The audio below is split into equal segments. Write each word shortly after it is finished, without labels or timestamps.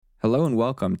Hello and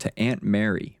welcome to Aunt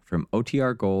Mary from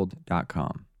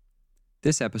OTRGold.com.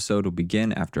 This episode will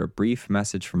begin after a brief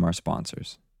message from our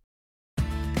sponsors.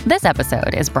 This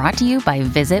episode is brought to you by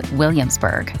Visit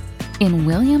Williamsburg. In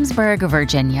Williamsburg,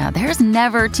 Virginia, there's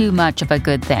never too much of a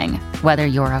good thing. Whether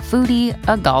you're a foodie,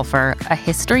 a golfer, a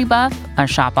history buff, a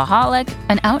shopaholic,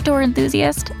 an outdoor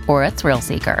enthusiast, or a thrill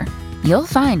seeker, you'll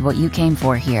find what you came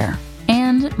for here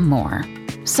and more.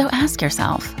 So ask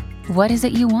yourself, what is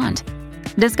it you want?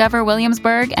 Discover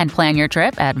Williamsburg and plan your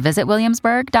trip at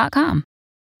visitwilliamsburg.com.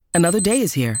 Another day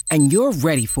is here, and you're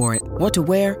ready for it. What to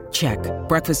wear? Check.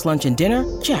 Breakfast, lunch, and dinner?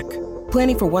 Check.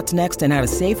 Planning for what's next and how to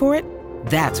save for it?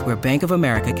 That's where Bank of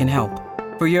America can help.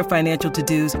 For your financial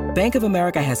to-dos, Bank of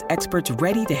America has experts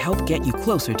ready to help get you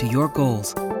closer to your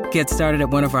goals. Get started at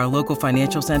one of our local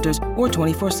financial centers or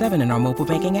 24/7 in our mobile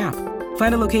banking app.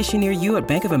 Find a location near you at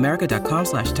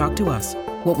bankofamerica.com/talktous.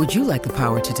 What would you like the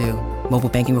power to do? Mobile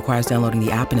banking requires downloading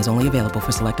the app and is only available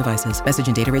for select devices. Message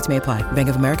and data rates may apply. Bank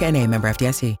of America N.A., member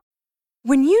FDIC.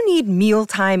 When you need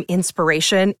mealtime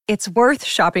inspiration, it's worth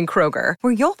shopping Kroger,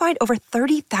 where you'll find over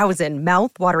 30,000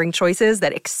 mouth-watering choices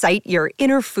that excite your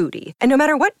inner foodie. And no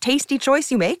matter what tasty choice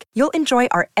you make, you'll enjoy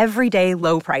our everyday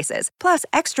low prices, plus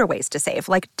extra ways to save,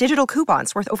 like digital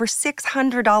coupons worth over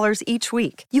 $600 each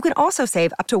week. You can also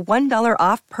save up to $1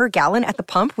 off per gallon at the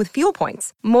pump with fuel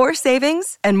points. More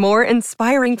savings and more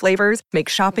inspiring flavors make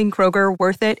shopping Kroger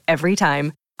worth it every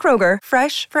time. Kroger,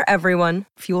 fresh for everyone.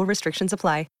 Fuel restrictions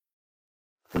apply.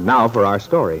 And now for our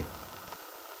story.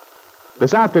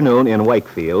 This afternoon in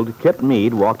Wakefield, Kitt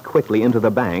Meade walked quickly into the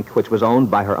bank, which was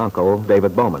owned by her uncle,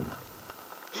 David Bowman.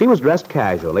 She was dressed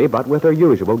casually, but with her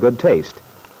usual good taste.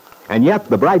 And yet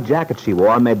the bright jacket she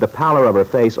wore made the pallor of her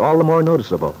face all the more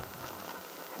noticeable.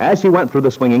 As she went through the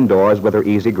swinging doors with her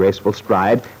easy, graceful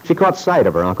stride, she caught sight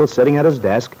of her uncle sitting at his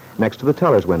desk next to the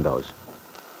teller's windows.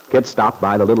 Kitt stopped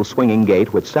by the little swinging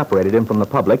gate which separated him from the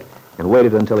public and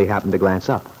waited until he happened to glance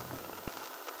up.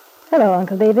 Hello,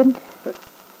 Uncle David.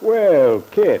 Well,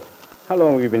 Kitt, how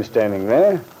long have you been standing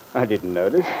there? I didn't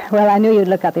notice. Well, I knew you'd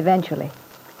look up eventually.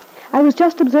 I was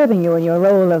just observing you in your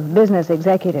role of business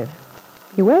executive.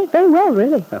 You wear it very well,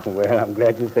 really. Well, I'm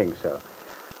glad you think so.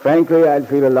 Frankly, I'd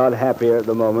feel a lot happier at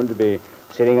the moment to be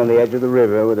sitting on the edge of the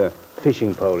river with a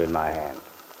fishing pole in my hand.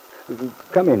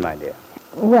 Come in, my dear.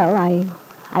 Well,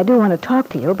 I do want to talk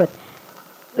to you, but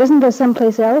isn't there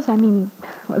someplace else? I mean,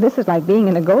 well, this is like being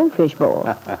in a goldfish bowl.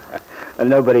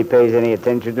 Nobody pays any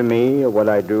attention to me or what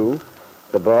I do.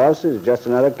 The boss is just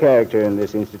another character in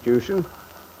this institution.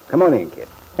 Come on in, Kitt.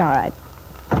 All right.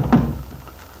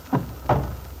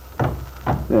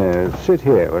 Sit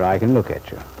here where I can look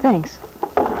at you. Thanks.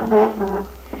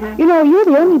 You know, you're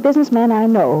the only businessman I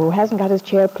know who hasn't got his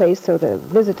chair placed so the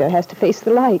visitor has to face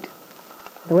the light.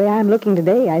 The way I'm looking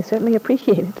today, I certainly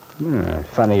appreciate it.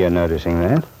 Funny you're noticing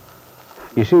that.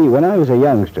 You see, when I was a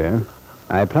youngster,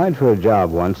 I applied for a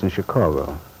job once in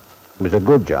Chicago. It was a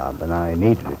good job, and I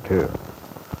needed it, too.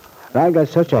 But I got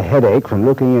such a headache from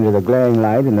looking into the glaring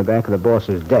light in the back of the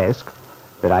boss's desk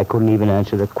that I couldn't even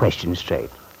answer the question straight.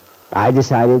 I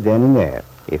decided then and there,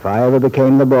 if I ever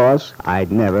became the boss,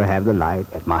 I'd never have the light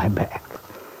at my back.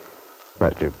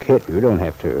 But, Kitt, you don't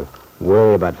have to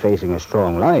worry about facing a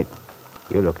strong light.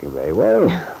 You're looking very well.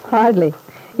 Hardly.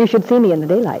 You should see me in the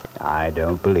daylight. I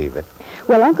don't believe it.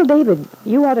 Well, Uncle David,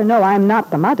 you ought to know I'm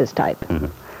not the modest type.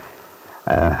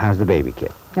 How's the baby,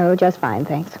 Kitt? Oh, just fine,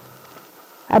 thanks.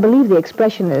 I believe the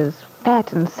expression is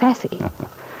fat and sassy.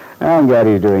 I'm glad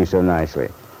he's doing so nicely.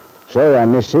 So I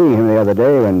missed seeing him the other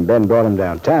day when Ben brought him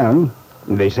downtown.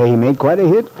 They say he made quite a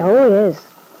hit. Oh, yes.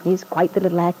 He's quite the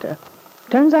little actor.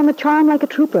 Turns on the charm like a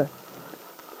trooper.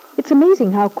 It's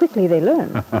amazing how quickly they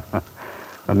learn.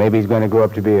 Well, maybe he's going to grow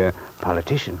up to be a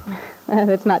politician.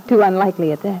 That's not too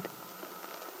unlikely at that.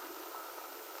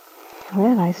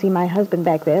 Well, I see my husband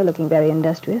back there looking very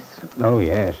industrious. Oh,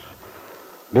 yes.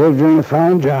 Bill's doing a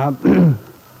fine job.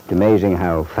 It's amazing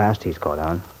how fast he's caught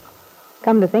on.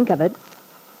 Come to think of it,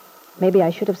 maybe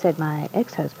I should have said my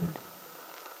ex-husband.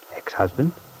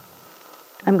 Ex-husband?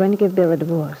 I'm going to give Bill a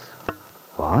divorce.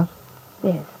 What?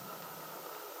 Yes.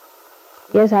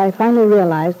 Yes, I finally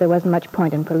realized there wasn't much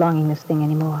point in prolonging this thing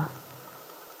anymore.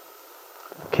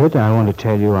 Kitt, I want to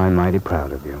tell you I'm mighty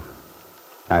proud of you.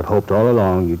 I've hoped all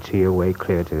along you'd see a way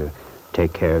clear to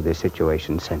take care of this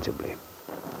situation sensibly.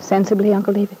 Sensibly,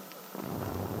 Uncle David?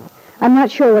 I'm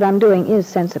not sure what I'm doing is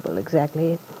sensible,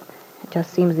 exactly. It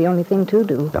just seems the only thing to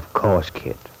do. Of course,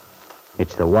 Kitt.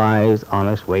 It's the wise,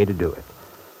 honest way to do it.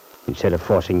 Instead of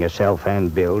forcing yourself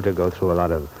and Bill to go through a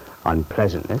lot of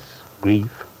unpleasantness,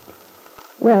 grief.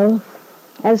 Well,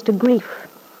 as to grief,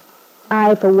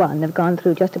 I, for one, have gone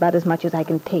through just about as much as I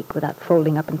can take without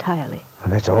folding up entirely. Well,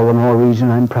 that's all the more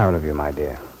reason I'm proud of you, my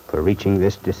dear, for reaching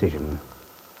this decision.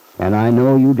 And I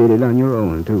know you did it on your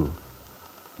own, too.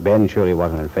 Ben surely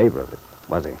wasn't in favor of it,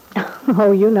 was he?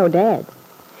 Oh, you know Dad.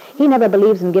 He never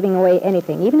believes in giving away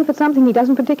anything, even if it's something he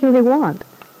doesn't particularly want.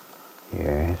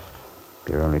 Yes,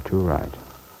 you're only too right.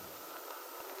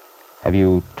 Have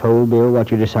you told Bill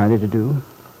what you decided to do?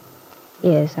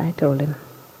 Yes, I told him.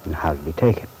 And how did he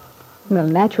take it? Well,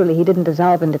 naturally, he didn't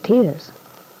dissolve into tears.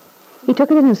 He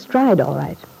took it in his stride, all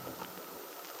right.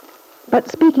 But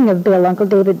speaking of Bill, Uncle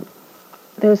David,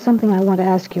 there's something I want to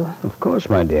ask you. Of course,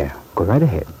 my dear. Go right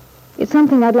ahead. It's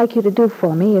something I'd like you to do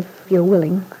for me, if you're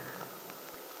willing.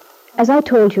 As I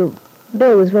told you,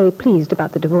 Bill was very pleased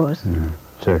about the divorce.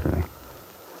 Certainly.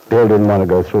 Bill didn't want to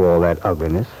go through all that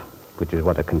ugliness, which is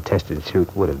what a contested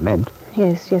suit would have meant.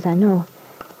 Yes, I know.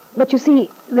 But you see,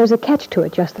 there's a catch to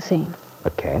it just the same. A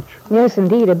catch? Yes,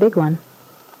 indeed, a big one.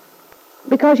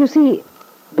 Because, you see,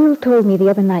 Bill told me the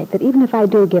other night that even if I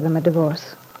do give him a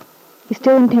divorce, he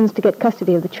still intends to get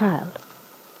custody of the child.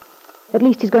 At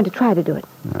least he's going to try to do it.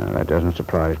 No, that doesn't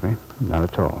surprise me. Not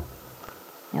at all.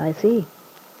 Now, I see.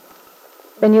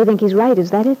 Then you think he's right, is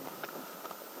that it?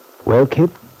 Well, Kitt,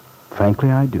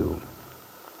 frankly, I do.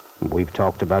 We've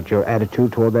talked about your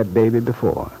attitude toward that baby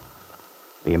before.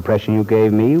 The impression you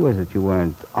gave me was that you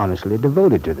weren't honestly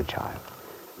devoted to the child.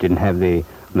 Didn't have the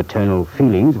maternal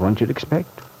feelings one should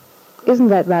expect. Isn't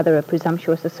that rather a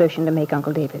presumptuous assertion to make,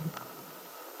 Uncle David?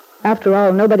 After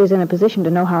all, nobody's in a position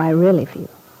to know how I really feel.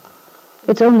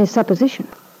 It's only supposition.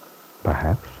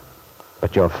 Perhaps.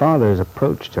 But your father's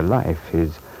approach to life,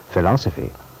 his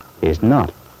philosophy, is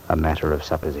not a matter of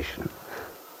supposition.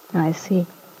 I see.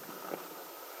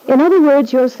 In other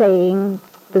words, you're saying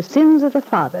the sins of the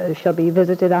fathers shall be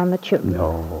visited on the children.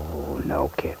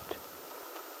 No, Kitt.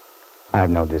 I've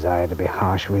no desire to be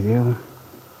harsh with you,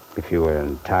 if you were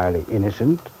entirely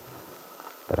innocent,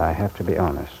 but I have to be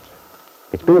honest.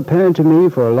 It's been apparent to me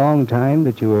for a long time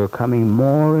that you were coming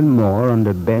more and more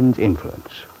under Ben's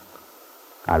influence.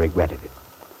 I regretted it.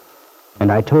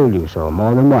 And I told you so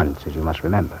more than once, as you must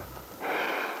remember.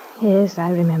 Yes,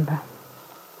 I remember.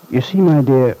 You see, my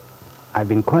dear, I've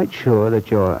been quite sure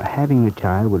that your having the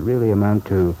child would really amount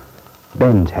to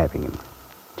Ben's having him,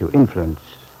 to influence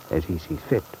as he sees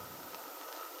fit.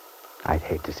 I'd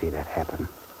hate to see that happen.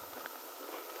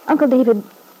 Uncle David,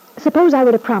 suppose I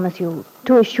were to promise you,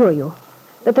 to assure you,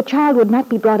 that the child would not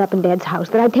be brought up in Dad's house,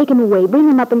 that I'd take him away, bring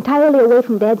him up entirely away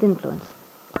from Dad's influence.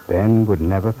 Ben would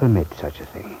never permit such a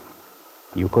thing.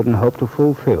 You couldn't hope to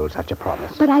fulfill such a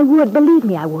promise. But I would, believe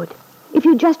me, I would. If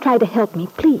you'd just try to help me,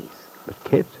 please. But,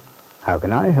 Kitt, how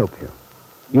can I help you?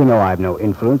 You know I've no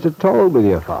influence at all with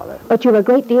your father. But you've a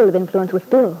great deal of influence with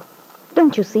Bill.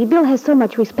 Don't you see? Bill has so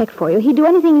much respect for you. He'd do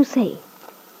anything you say.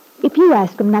 If you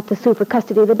asked him not to sue for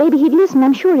custody of the baby, he'd listen.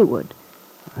 I'm sure he would.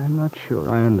 I'm not sure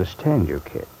I understand you,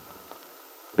 Kitt.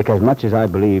 Because much as I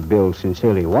believe Bill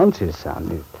sincerely wants his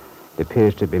son, it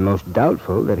appears to be most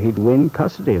doubtful that he'd win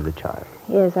custody of the child.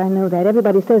 Yes, I know that.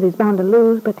 Everybody says he's bound to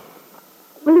lose, but...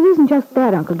 Well, it isn't just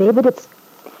that, Uncle David. It's...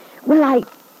 Well,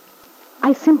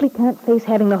 I simply can't face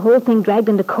having the whole thing dragged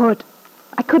into court.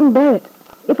 I couldn't bear it.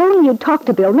 If only you'd talk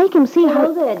to Bill, make him see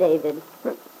how... Hello there, David.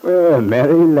 Well,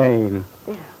 Mary Lane.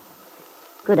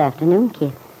 Good afternoon,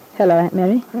 Kitt. Hello, Aunt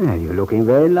Mary. You're looking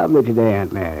very lovely today,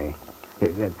 Aunt Mary.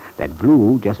 That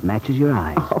blue just matches your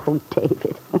eyes. Oh,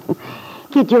 David.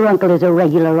 Kitt, your uncle is a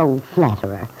regular old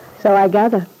flatterer. So I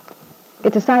gather.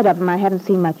 It's a side of him I haven't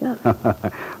seen much of.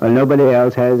 Well, nobody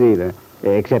else has either,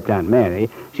 except Aunt Mary.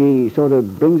 She sort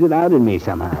of brings it out in me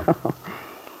somehow.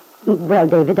 Well,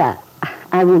 David,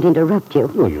 I won't interrupt you.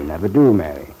 Oh, you never do,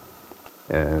 Mary.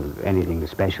 Anything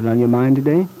special on your mind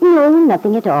today? No,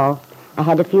 nothing at all. I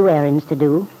had a few errands to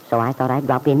do, so I thought I'd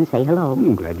drop in and say hello.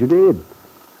 I'm glad you did.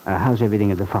 How's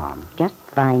everything at the farm? Just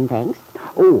fine, thanks.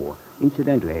 Oh,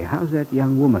 incidentally, how's that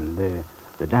young woman,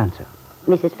 the dancer?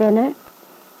 Mrs. Fenner?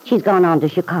 She's gone on to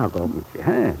Chicago. She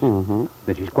has? Mm-hmm.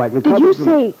 But she's quite recovered. Did you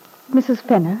say Mrs.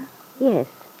 Fenner? Yes,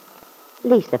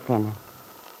 Lisa Fenner.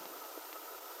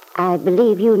 I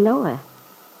believe you know her,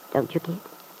 don't you, Kitt?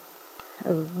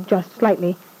 Oh, just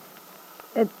slightly.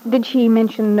 Did she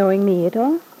mention knowing me at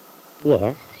all?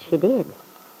 Yes, she did.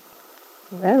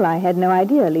 Well, I had no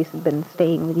idea Lisa'd been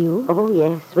staying with you. Oh,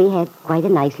 yes, we had quite a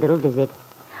nice little visit.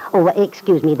 Oh,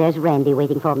 excuse me, there's Randy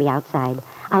waiting for me outside.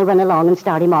 I'll run along and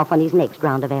start him off on his next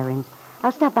round of errands.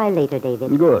 I'll stop by later,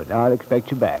 David. Good. I'll expect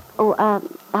you back. Oh,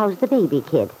 how's the baby,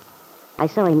 kid? I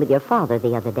saw him with your father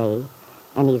the other day,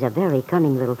 and he's a very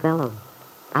cunning little fellow.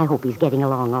 I hope he's getting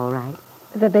along all right.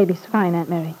 The baby's fine, Aunt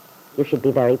Mary. You should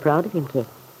be very proud of him, kid.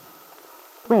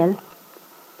 Well,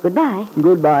 Goodbye.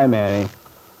 Goodbye, Mary.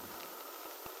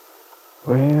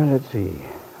 Well, let's see.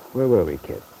 Where were we,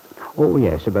 Kitt? Oh,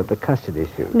 yes, about the custody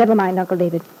suit. Never mind, Uncle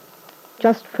David.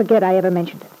 Just forget I ever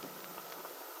mentioned it.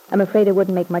 I'm afraid it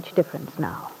wouldn't make much difference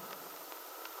now.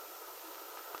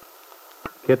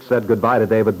 Kitt said goodbye to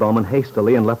David Bowman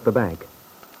hastily and left the bank.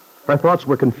 Her thoughts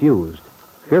were confused,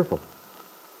 fearful.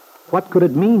 What could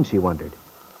it mean, she wondered?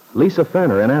 Lisa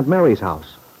Ferner in Aunt Mary's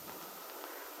house.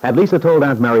 Had Lisa told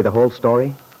Aunt Mary the whole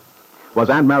story? Was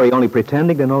Aunt Mary only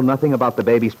pretending to know nothing about the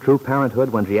baby's true parenthood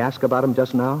when she asked about him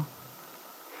just now?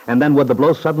 And then would the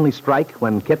blow suddenly strike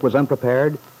when Kitt was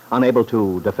unprepared, unable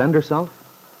to defend herself?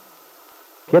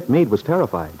 Kitt Meade was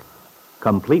terrified,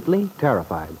 completely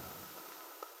terrified.